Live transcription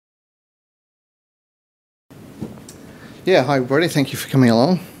Yeah, hi everybody, thank you for coming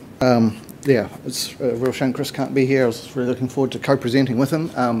along. Yeah, it's a real shame Chris can't be here. I was really looking forward to co-presenting with him,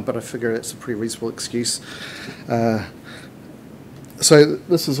 but I figure it's a pretty reasonable excuse. So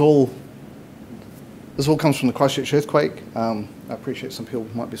this all comes from the Christchurch earthquake. I appreciate some people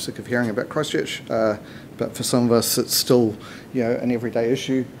might be sick of hearing about Christchurch, but for some of us it's still, an everyday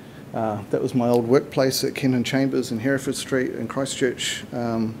issue. That was my old workplace at Kenton Chambers in Hereford Street in Christchurch,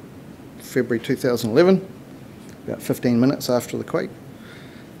 February 2011, about 15 minutes after the quake.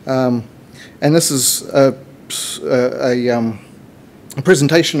 And this is a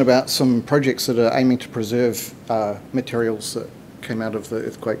presentation about some projects that are aiming to preserve materials that came out of the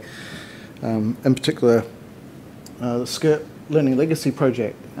earthquake. In particular, the SCIRT Learning Legacy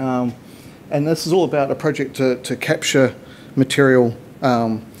project. And this is all about a project to capture material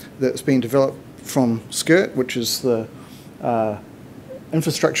that's been developed from SCIRT, which is the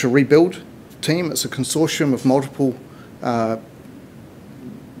infrastructure rebuild team. It's a consortium of multiple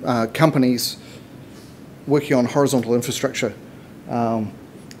companies working on horizontal infrastructure. And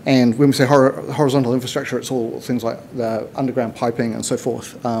when we say horizontal infrastructure, it's all things like the underground piping and so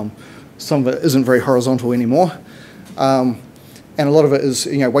forth. Some of it isn't very horizontal anymore. And a lot of it is,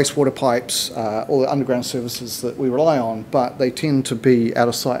 wastewater pipes, all the underground services that we rely on, but they tend to be out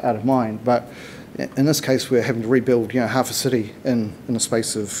of sight, out of mind. But in this case, we're having to rebuild, half a city in the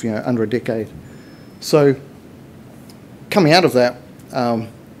space of, under a decade. So coming out of that are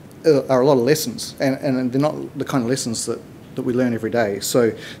a lot of lessons, and they're not the kind of lessons that we learn every day.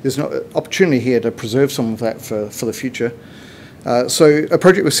 So there's an opportunity here to preserve some of that for the future. So a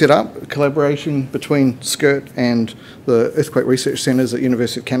project was set up, a collaboration between SCIRT and the Earthquake Research Centres at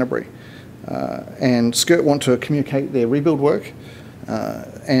University of Canterbury. And SCIRT want to communicate their rebuild work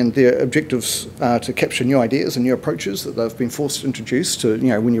and their objectives to capture new ideas and new approaches that they've been forced to introduce to,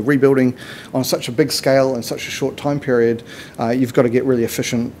 when you're rebuilding on such a big scale in such a short time period, you've got to get really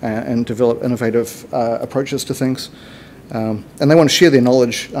efficient and develop innovative approaches to things. And they want to share their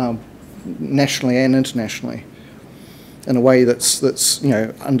knowledge nationally and internationally in a way that's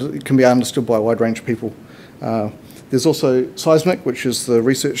can be understood by a wide range of people. There's also Seismic, which is the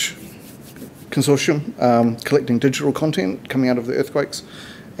research consortium collecting digital content coming out of the earthquakes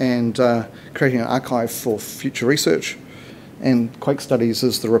and creating an archive for future research. And QuakeStudies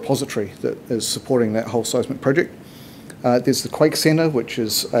is the repository that is supporting that whole seismic project. There's the Quake Centre, which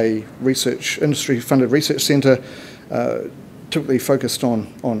is a industry-funded research centre typically focused on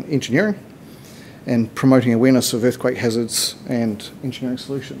engineering and promoting awareness of earthquake hazards and engineering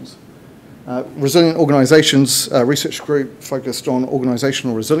solutions. Resilient Organisations research group focused on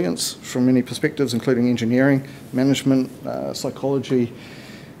organisational resilience from many perspectives, including engineering, management, psychology,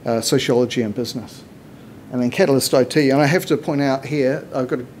 sociology and business. And then Catalyst IT, and I have to point out here, I've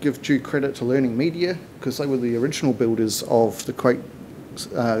got to give due credit to Learning Media because they were the original builders of the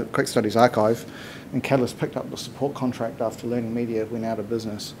QuakeStudies archive, and Catalyst picked up the support contract after Learning Media went out of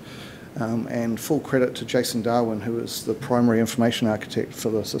business. And full credit to Jason Darwin, who is the primary information architect for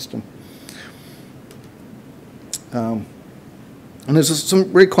the system. And there's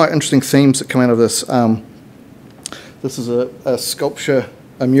some really quite interesting themes that come out of this. This is a sculpture,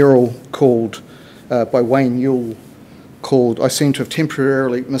 a mural called, by Wayne Yule, called "I Seem to Have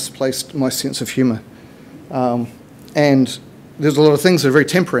Temporarily Misplaced My Sense of Humour." And there's a lot of things that are very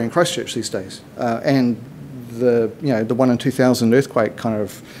temporary in Christchurch these days. And the 1 in 2000 earthquake kind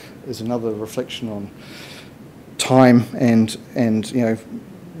of is another reflection on time and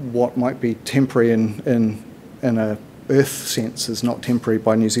what might be temporary in a Earth sense is not temporary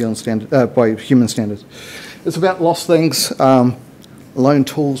by New Zealand standard, by human standards. It's about lost things, loaned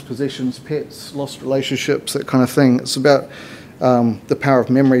tools, possessions, pets, lost relationships, that kind of thing. It's about the power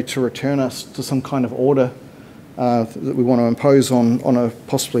of memory to return us to some kind of order that we want to impose on a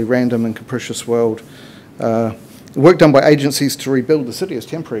possibly random and capricious world. The work done by agencies to rebuild the city is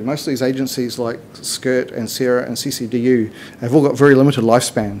temporary. Most of these agencies like SCIRT and SERA and CCDU have all got very limited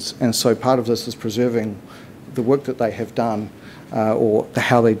lifespans, and so part of this is preserving the work that they have done, or the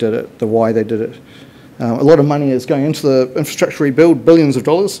how they did it, the why they did it. A lot of money is going into the infrastructure rebuild, billions of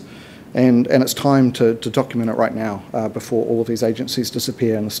dollars, and it's time to document it right now before all of these agencies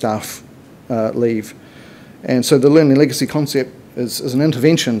disappear and the staff leave. And so the Learning Legacy concept is an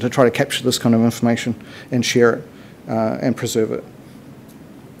intervention to try to capture this kind of information and share it. And preserve it.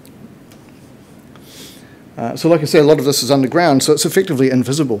 So like I said, a lot of this is underground, so it's effectively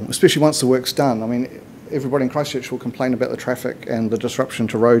invisible, especially once the work's done. I mean, everybody in Christchurch will complain about the traffic and the disruption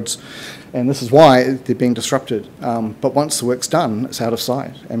to roads, and this is why they're being disrupted. But once the work's done, it's out of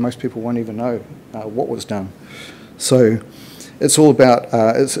sight, and most people won't even know what was done. So it's all about,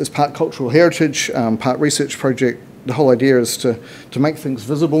 it's part cultural heritage, part research project, the whole idea is to make things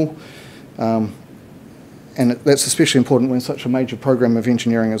visible, and that's especially important when such a major program of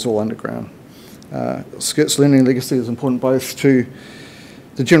engineering is all underground. SCIRT's learning legacy is important both to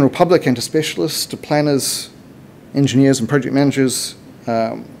the general public and to specialists, to planners, engineers and project managers,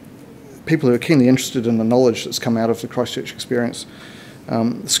 people who are keenly interested in the knowledge that's come out of the Christchurch experience.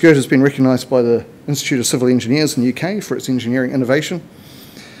 SCIRT has been recognised by the Institute of Civil Engineers in the UK for its engineering innovation,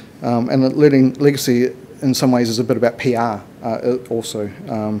 and the learning legacy in some ways is a bit about PR also,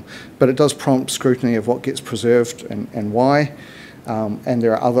 but it does prompt scrutiny of what gets preserved and why, and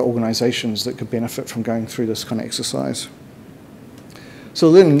there are other organisations that could benefit from going through this kind of exercise. So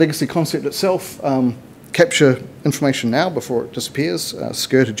the learning legacy concept itself, capture information now before it disappears.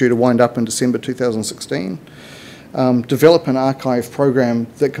 SCIRT are due to wind up in December 2016. Develop an archive program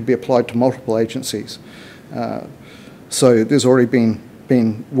that could be applied to multiple agencies. So there's already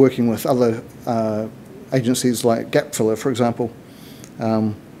been working with other agencies like Gapfiller, for example.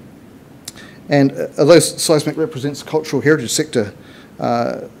 And although seismic represents the cultural heritage sector,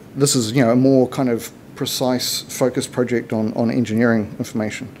 this is a more kind of precise, focused project on engineering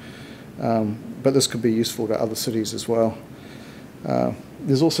information. But this could be useful to other cities as well.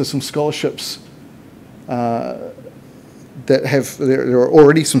 There's also some scholarships there are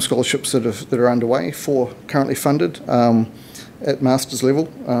already some scholarships that are underway currently funded at master's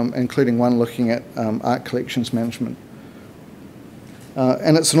level, including one looking at art collections management.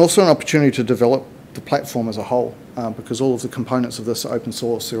 And it's also an opportunity to develop the platform as a whole, because all of the components of this are open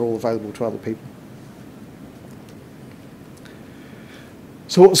source, they're all available to other people.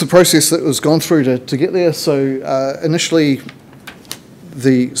 So what was the process that was gone through to get there? So initially,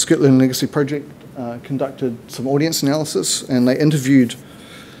 the SCIRT Learning Legacy project conducted some audience analysis, and they interviewed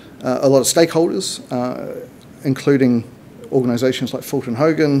a lot of stakeholders, including organisations like Fulton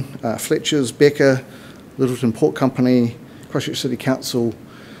Hogan, Fletcher's, Becker, Littleton Port Company, Christchurch City Council,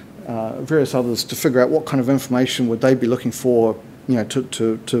 various others, to figure out what kind of information would they be looking for,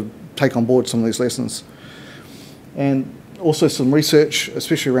 to take on board some of these lessons. And also some research,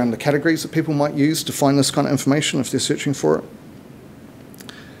 especially around the categories that people might use to find this kind of information if they're searching for it.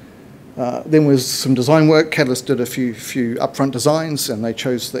 Then was some design work. Catalyst did a few upfront designs, and they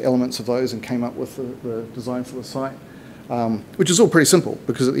chose the elements of those and came up with the design for the site, which is all pretty simple,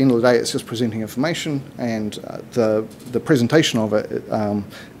 because at the end of the day it's just presenting information, and the presentation of it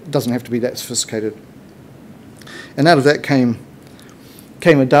doesn't have to be that sophisticated. And out of that came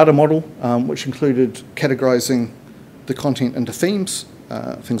a data model, which included categorising the content into themes,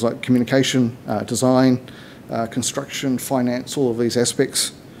 things like communication, design, construction, finance, all of these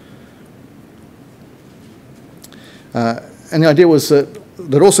aspects. And the idea was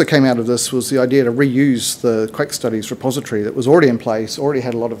that also came out of this was the idea to reuse the QuakeStudies repository that was already in place, already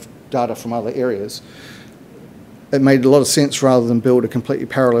had a lot of data from other areas. It made a lot of sense, rather than build a completely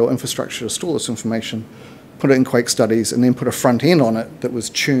parallel infrastructure to store this information, put it in QuakeStudies and then put a front end on it that was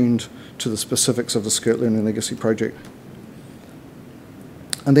tuned to the specifics of the SCIRT Learning Legacy project.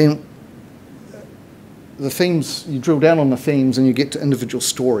 And then the themes, you drill down on the themes and you get to individual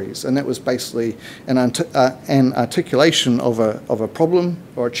stories, and that was basically an articulation of a problem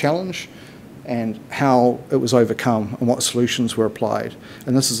or a challenge and how it was overcome and what solutions were applied.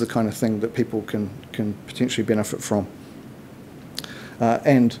 And this is the kind of thing that people can potentially benefit from.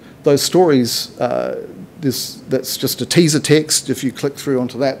 And those stories, that's just a teaser text. If you click through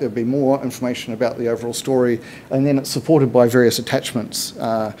onto that, there'll be more information about the overall story, and then it's supported by various attachments,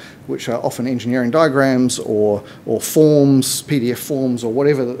 which are often engineering diagrams or forms, PDF forms, or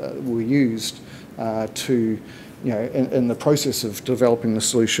whatever were used in the process of developing the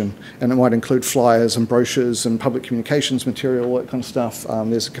solution. And it might include flyers and brochures and public communications material, all that kind of stuff.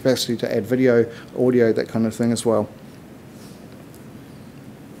 There's a capacity to add video, audio, that kind of thing as well.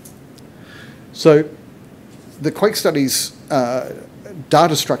 So the QuakeStudies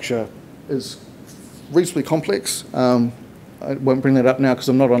data structure is reasonably complex. I won't bring that up now because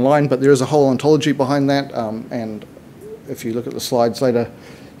I'm not online, but there is a whole ontology behind that, and if you look at the slides later,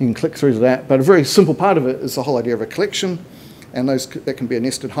 you can click through to that. But a very simple part of it is the whole idea of a collection, and that can be a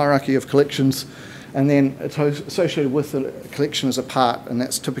nested hierarchy of collections, and then it's associated with the collection as a part, and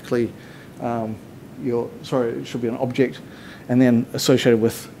that's typically it should be an object, and then associated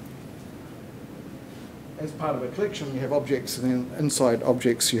with, as part of a collection, you have objects, and then inside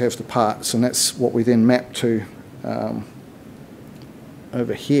objects you have the parts, and that's what we then map to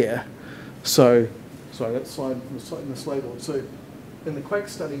over here. So, sorry, that slide was mislabeled. So, in the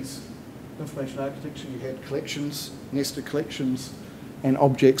QuakeStudies information architecture, you had collections, nested collections, and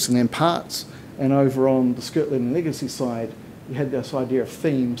objects, and then parts. And over on the SCIRT Learning Legacy side, you had this idea of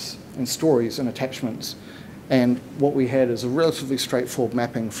themes and stories and attachments. And what we had is a relatively straightforward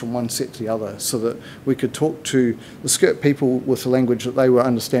mapping from one set to the other so that we could talk to the SCIRT people with the language that they were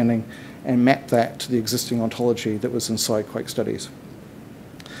understanding and map that to the existing ontology that was inside QuakeStudies.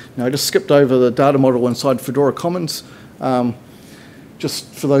 Now, I just skipped over the data model inside Fedora Commons. Just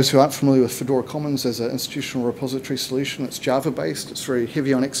for those who aren't familiar with Fedora Commons as an institutional repository solution, it's Java-based. It's very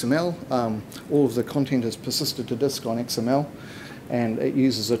heavy on XML. All of the content is persisted to disk on XML. And it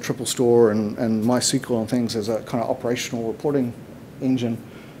uses a triple store and MySQL and things as a kind of operational reporting engine.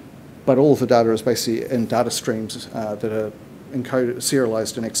 But all of the data is basically in data streams that are encoded,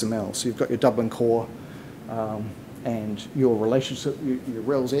 serialized in XML. So you've got your Dublin core and your relationship, your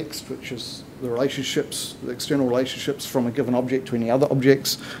rels ext, which is the relationships, the external relationships from a given object to any other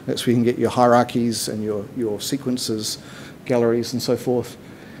objects. That's where you can get your hierarchies and your sequences, galleries, and so forth.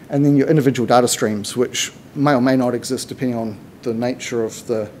 And then your individual data streams, which may or may not exist depending on the nature of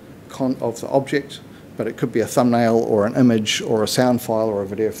the object, but it could be a thumbnail or an image or a sound file or a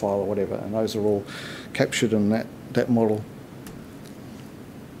video file or whatever, and those are all captured in that model.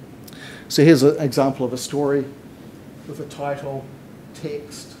 So here's an example of a story with a title,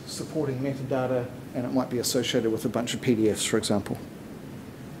 text, supporting metadata, and it might be associated with a bunch of PDFs, for example.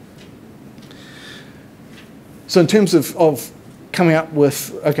 So in terms of coming up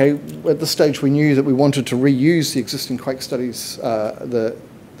with, okay, at this stage we knew that we wanted to reuse the existing QuakeStudies,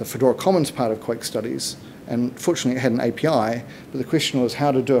 the Fedora Commons part of QuakeStudies, and fortunately it had an API, but the question was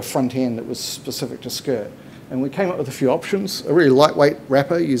how to do a front end that was specific to SCIRT. And we came up with a few options, a really lightweight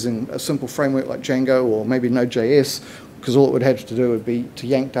wrapper using a simple framework like Django or maybe Node.js, because all it would have to do would be to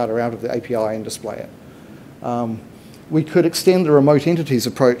yank data out of the API and display it. We could extend the remote entities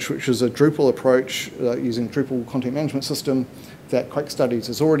approach, which is a Drupal approach using Drupal content management system that QuakeStudies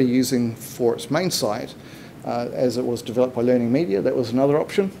is already using for its main site, as it was developed by Learning Media. That was another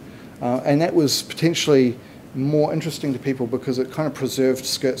option. And that was potentially more interesting to people because it kind of preserved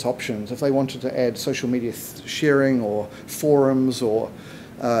SCIRT's options. If they wanted to add social media sharing or forums or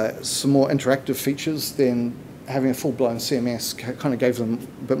some more interactive features, then having a full-blown CMS kind of gave them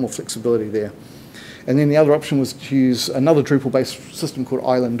a bit more flexibility there. And then the other option was to use another Drupal-based system called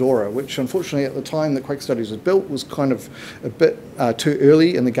Islandora, which unfortunately at the time that QuakeStudies was built was kind of a bit too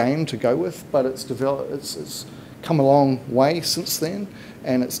early in the game to go with, but it's come a long way since then,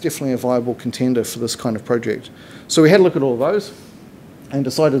 and it's definitely a viable contender for this kind of project. So we had a look at all of those and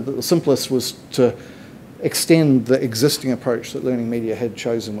decided that the simplest was to extend the existing approach that Learning Media had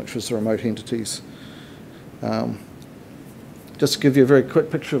chosen, which was the remote entities. Just to give you a very quick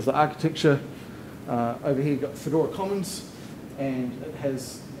picture of the architecture, over here you've got Fedora Commons, and it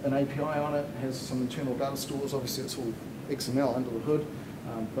has an API on it, has some internal data stores. Obviously it's all XML under the hood,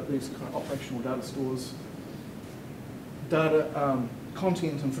 but these are kind of operational data stores. Data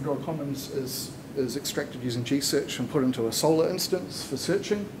content in Fedora Commons is extracted using gsearch and put into a Solr instance for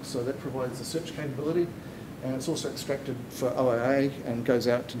searching, so that provides the search capability. And it's also extracted for OIA and goes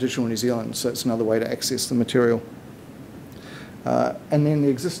out to Digital New Zealand, so it's another way to access the material. And then the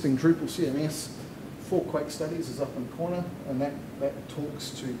existing Drupal CMS for QuakeStudies is up in the corner, and that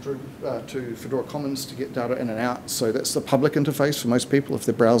talks to Fedora Commons to get data in and out. So that's the public interface for most people. If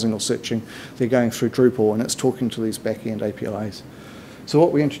they're browsing or searching, they're going through Drupal, and it's talking to these back-end APIs. So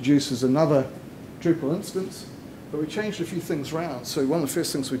what we introduced is another Drupal instance, but we changed a few things around. So one of the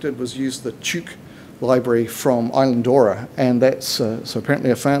first things we did was use the Chuk library from Islandora, and that's so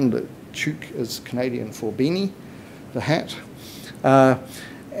apparently I found that Chuk is Canadian for beanie, the hat.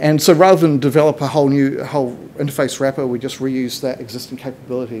 And so rather than develop a whole interface wrapper, we just reused that existing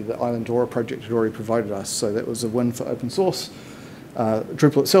capability that Islandora project had already provided us. So that was a win for open source.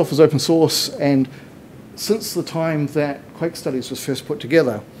 Drupal itself was open source, and since the time that QuakeStudies was first put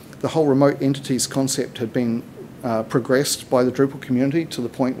together, the whole remote entities concept had been progressed by the Drupal community to the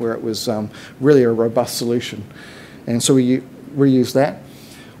point where it was really a robust solution. And so we reused that.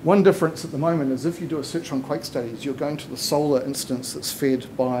 One difference at the moment is if you do a search on QuakeStudies, you're going to the Solr instance that's fed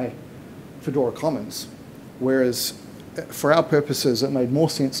by Fedora Commons, whereas for our purposes, it made more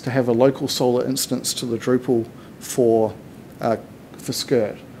sense to have a local Solr instance to the Drupal for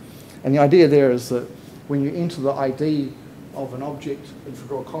SCIRT. And the idea there is that when you enter the ID of an object in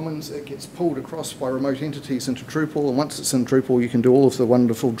Fedora Commons, it gets pulled across by remote entities into Drupal, and once it's in Drupal, you can do all of the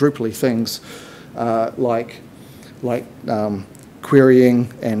wonderful Drupal-y things like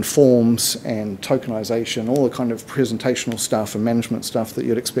querying and forms and tokenization, all the kind of presentational stuff and management stuff that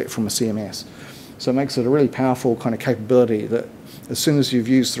you'd expect from a CMS. So it makes it a really powerful kind of capability that as soon as you've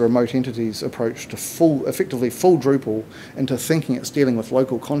used the remote entities approach to effectively full Drupal into thinking it's dealing with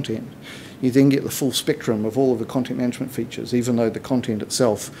local content, you then get the full spectrum of all of the content management features, even though the content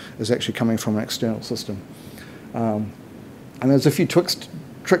itself is actually coming from an external system. And there's a few tricks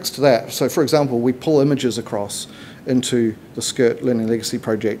to that. So for example, we pull images across into the SCIRT Learning Legacy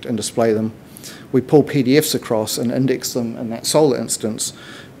project and display them. We pull PDFs across and index them in that Solar instance,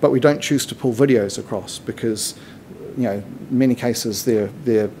 but we don't choose to pull videos across because, you know, in many cases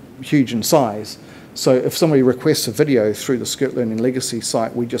they're huge in size. So if somebody requests a video through the SCIRT Learning Legacy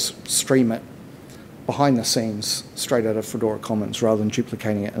site, we just stream it behind the scenes straight out of Fedora Commons rather than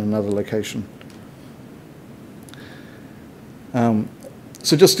duplicating it in another location.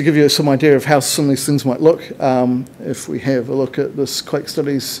 So just to give you some idea of how some of these things might look, if we have a look at this,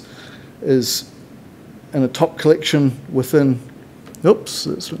 QuakeStudies is in a top collection within, oops,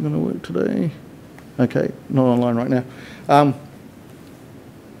 that's not going to work today. Okay, not online right now.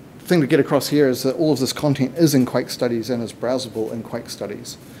 The thing to get across here is that all of this content is in QuakeStudies and is browsable in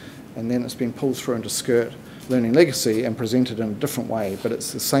QuakeStudies. And then it's been pulled through into SCIRT Learning Legacy and presented in a different way, but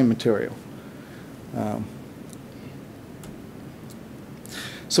it's the same material.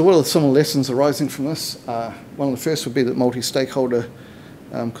 So what are some of the lessons arising from this? One of the first would be that multi-stakeholder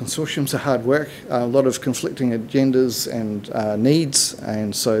consortiums are hard work, a lot of conflicting agendas and needs,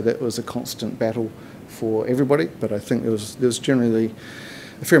 and so that was a constant battle for everybody, but I think there was generally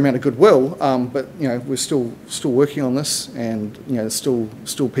a fair amount of goodwill, but you know, we're still working on this, and you know, there's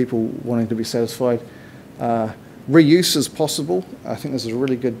still people wanting to be satisfied. Reuse is possible. I think this is a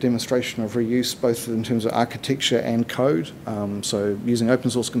really good demonstration of reuse, both in terms of architecture and code. So using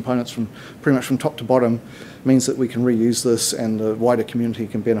open source components from pretty much from top to bottom means that we can reuse this, and the wider community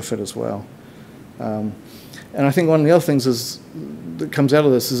can benefit as well. And I think one of the other things that comes out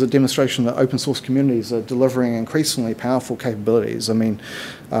of this is a demonstration that open source communities are delivering increasingly powerful capabilities. I mean,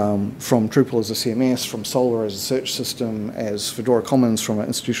 from Drupal as a CMS, from Solar as a search system, as Fedora Commons from an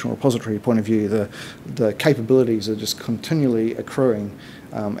institutional repository point of view, the capabilities are just continually accruing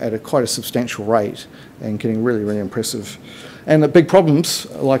at quite a substantial rate and getting really, really impressive. And the big problems,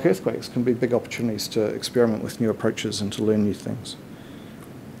 like earthquakes, can be big opportunities to experiment with new approaches and to learn new things.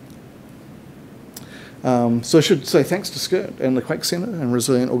 So I should say thanks to SCIRT and the Quake Centre and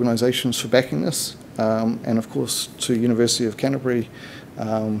resilient organisations for backing this, and of course to University of Canterbury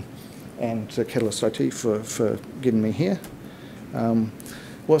and to Catalyst IT for getting me here.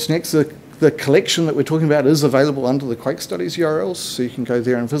 What's next? The collection that we're talking about is available under the QuakeStudies URLs, so you can go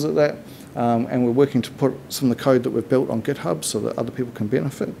there and visit that. And we're working to put some of the code that we've built on GitHub so that other people can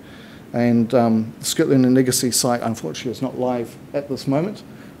benefit. And the SCIRT Learning Legacy site, unfortunately, is not live at this moment,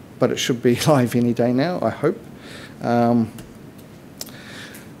 but it should be live any day now, I hope.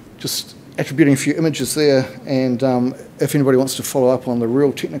 Just attributing a few images there, and if anybody wants to follow up on the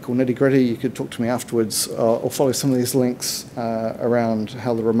real technical nitty-gritty, you could talk to me afterwards, or follow some of these links around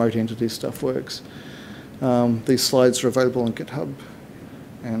how the remote entity stuff works. These slides are available on GitHub,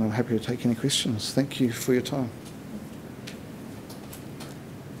 and I'm happy to take any questions. Thank you for your time.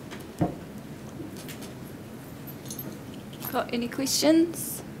 Got any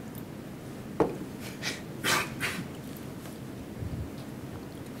questions?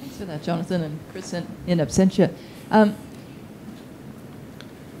 For that, Jonathan and Chris in absentia.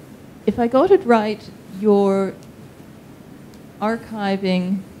 If I got it right, you're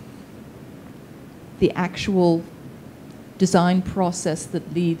archiving the actual design process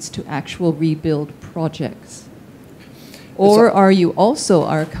that leads to actual rebuild projects. Or are you also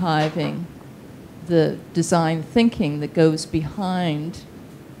archiving the design thinking that goes behind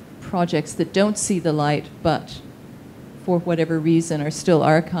projects that don't see the light but for whatever reason are still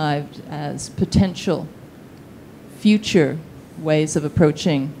archived as potential future ways of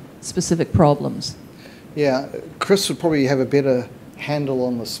approaching specific problems? Yeah, Chris would probably have a better handle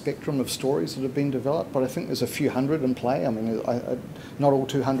on the spectrum of stories that have been developed, but I think there's a few hundred in play. I mean, not all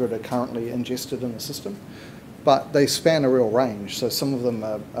 200 are currently ingested in the system, but they span a real range. So some of them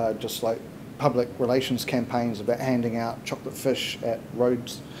are just like public relations campaigns about handing out chocolate fish at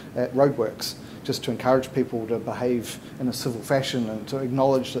roadworks, just to encourage people to behave in a civil fashion and to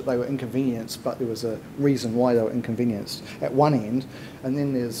acknowledge that they were inconvenienced, but there was a reason why they were inconvenienced at one end. And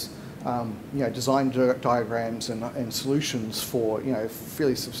then there's design diagrams and solutions for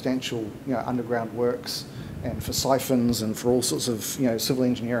fairly substantial underground works, and for siphons and for all sorts of civil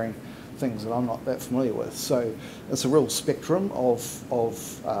engineering things that I'm not that familiar with. So it's a real spectrum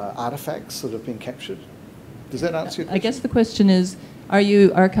of artifacts that have been captured. Does that answer your question? I guess the question is, are you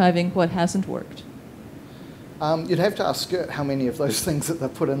archiving what hasn't worked? You'd have to ask SCIRT how many of those things that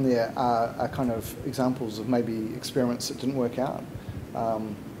they've put in there are kind of examples of maybe experiments that didn't work out.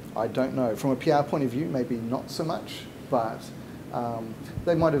 I don't know. From a PR point of view, maybe not so much, but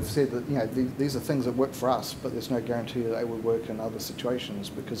They might have said that, you know, these are things that work for us, but there's no guarantee that they would work in other situations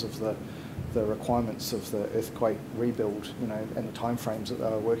because of the requirements of the earthquake rebuild, you know, and the timeframes that they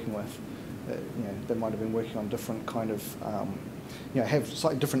were working with. You know, they might have been working on different kind of, you know, have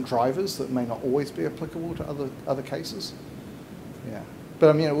slightly different drivers that may not always be applicable to other cases. Yeah, but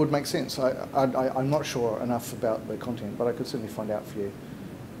I mean, it would make sense. I'm not sure enough about the content, but I could certainly find out for you.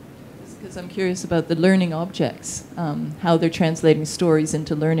 Because I'm curious about the learning objects, how they're translating stories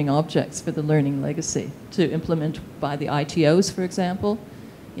into learning objects for the learning legacy to implement by the ITOs, for example,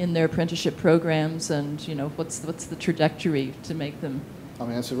 in their apprenticeship programs, and you know, what's the trajectory to make them. I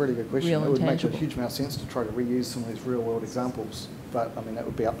mean, that's a really good question. Real it would and make a tangible. huge amount of sense to try to reuse some of these real-world examples, but I mean, that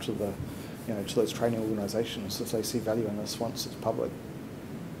would be up to the, you know, to those training organisations if they see value in this once it's public.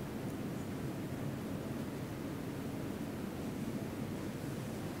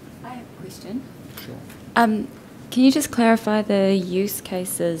 I have a question. Sure. Can you just clarify the use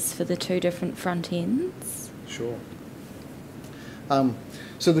cases for the two different front ends? Sure.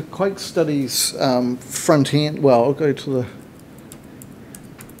 So the QuakeStudies front end, well, I'll go to the,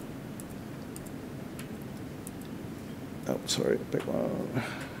 oh, sorry, back one.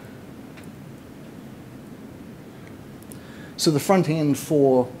 So the front end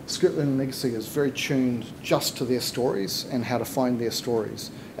for SCIRT Learning Legacy is very tuned just to their stories and how to find their stories.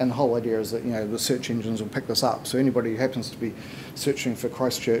 And the whole idea is that, you know, the search engines will pick this up. So anybody who happens to be searching for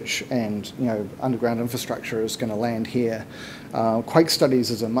Christchurch and, you know, underground infrastructure is going to land here. QuakeStudies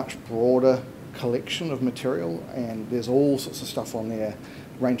is a much broader collection of material, and there's all sorts of stuff on there,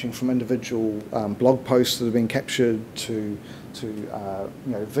 ranging from individual blog posts that have been captured to you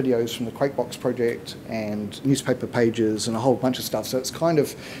know, videos from the QuakeBox project and newspaper pages and a whole bunch of stuff. So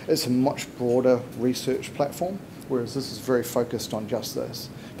it's a much broader research platform, whereas this is very focused on just this.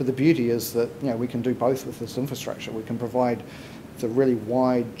 But the beauty is that, you know, we can do both with this infrastructure. We can provide the really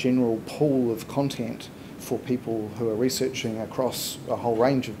wide general pool of content for people who are researching across a whole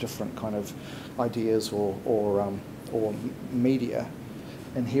range of different kind of ideas or media.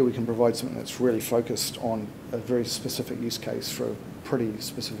 And here we can provide something that's really focused on a very specific use case for a pretty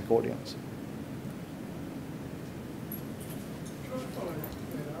specific audience.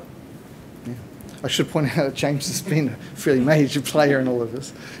 Yeah. I should point out that James has been a fairly major player in all of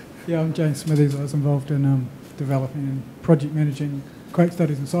this. Yeah, I'm James Smithies. I was involved in developing and project managing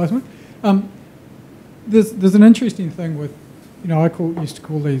QuakeStudies and Seismic. There's an interesting thing with, you know, I used to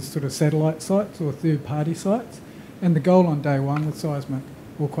call these sort of satellite sites or third-party sites, and the goal on day one with Seismic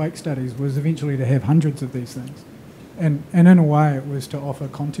or QuakeStudies was eventually to have hundreds of these things. And in a way it was to offer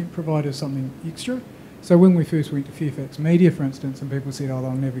content providers something extra. So when we first went to Fairfax Media, for instance, and people said, oh,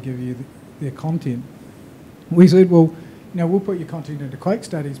 they'll never give you their content, we said, well, you know, we'll put your content into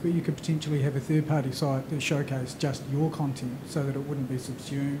QuakeStudies, but you could potentially have a third-party site that showcased just your content so that it wouldn't be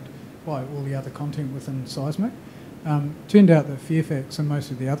subsumed by all the other content within Seismic. Turned out that Fairfax and most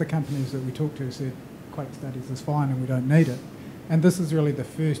of the other companies that we talked to said QuakeStudies is fine and we don't need it. And this is really the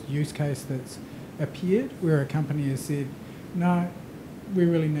first use case that's appeared where a company has said, no, we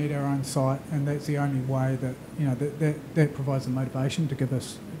really need our own site, and that's the only way that, you know, that provides the motivation to give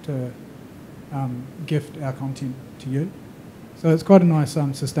us, to gift our content to you. So it's quite a nice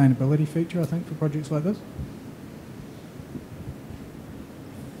sustainability feature, I think, for projects like this.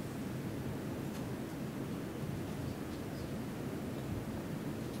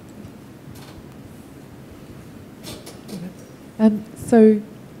 So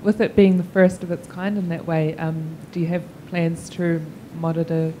with it being the first of its kind in that way, do you have plans to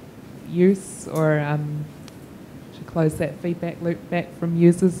monitor use or to close that feedback loop back from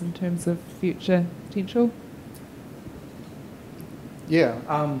users in terms of future potential?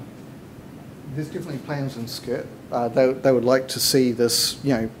 Yeah, there's definitely plans in SCIRT. They would like to see this,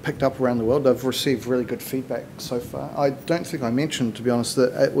 you know, picked up around the world. They've received really good feedback so far. I don't think I mentioned, to be honest,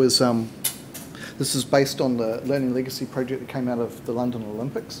 that it was this is based on the Learning Legacy project that came out of the London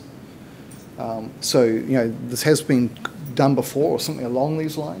Olympics. So, you know, this has been done before or something along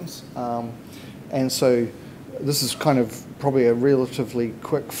these lines. And so this is kind of probably a relatively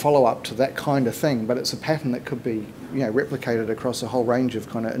quick follow-up to that kind of thing, but it's a pattern that could be, you know, replicated across a whole range of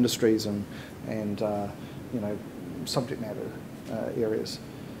kind of industries and you know, subject matter areas.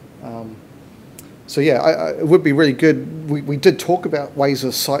 So yeah, it would be really good. We did talk about ways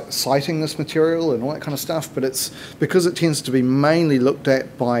of citing this material and all that kind of stuff, but it's because it tends to be mainly looked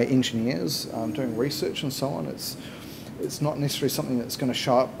at by engineers doing research and so on. It's not necessarily something that's going to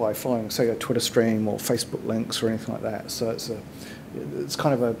show up by following, say, a Twitter stream or Facebook links or anything like that. So it's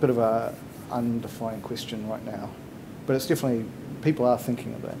kind of a bit of a undefined question right now, but it's definitely, people are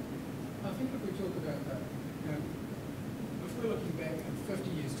thinking of that. I think if we talk about that, you know, if we're looking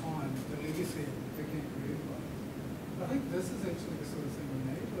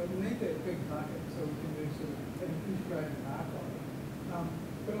market, so we can do sort of an integrated archive.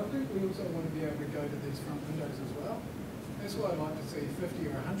 But I think we also want to be able to go to these front windows as well. That's why I'd like to see 50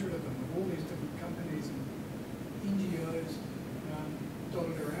 or 100 of them, of all these different companies and NGOs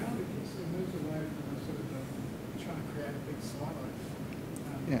dotted around. It moves away from the sort of trying to create a big silo.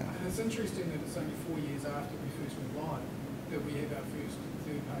 Yeah. And it's interesting that it's only 4 years after we first went live that we have our first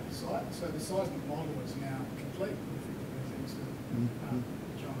third-party site. So the seismic model is now complete, effectively, thanks to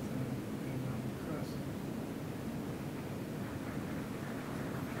Jonathan and Chris.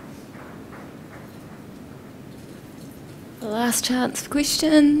 Last chance for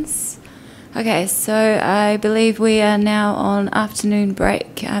questions. Okay, so I believe we are now on afternoon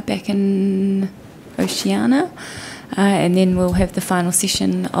break back in Oceania, and then we'll have the final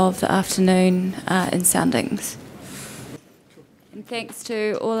session of the afternoon in Soundings. And thanks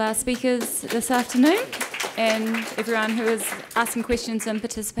to all our speakers this afternoon and everyone who is asking questions and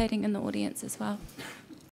participating in the audience as well.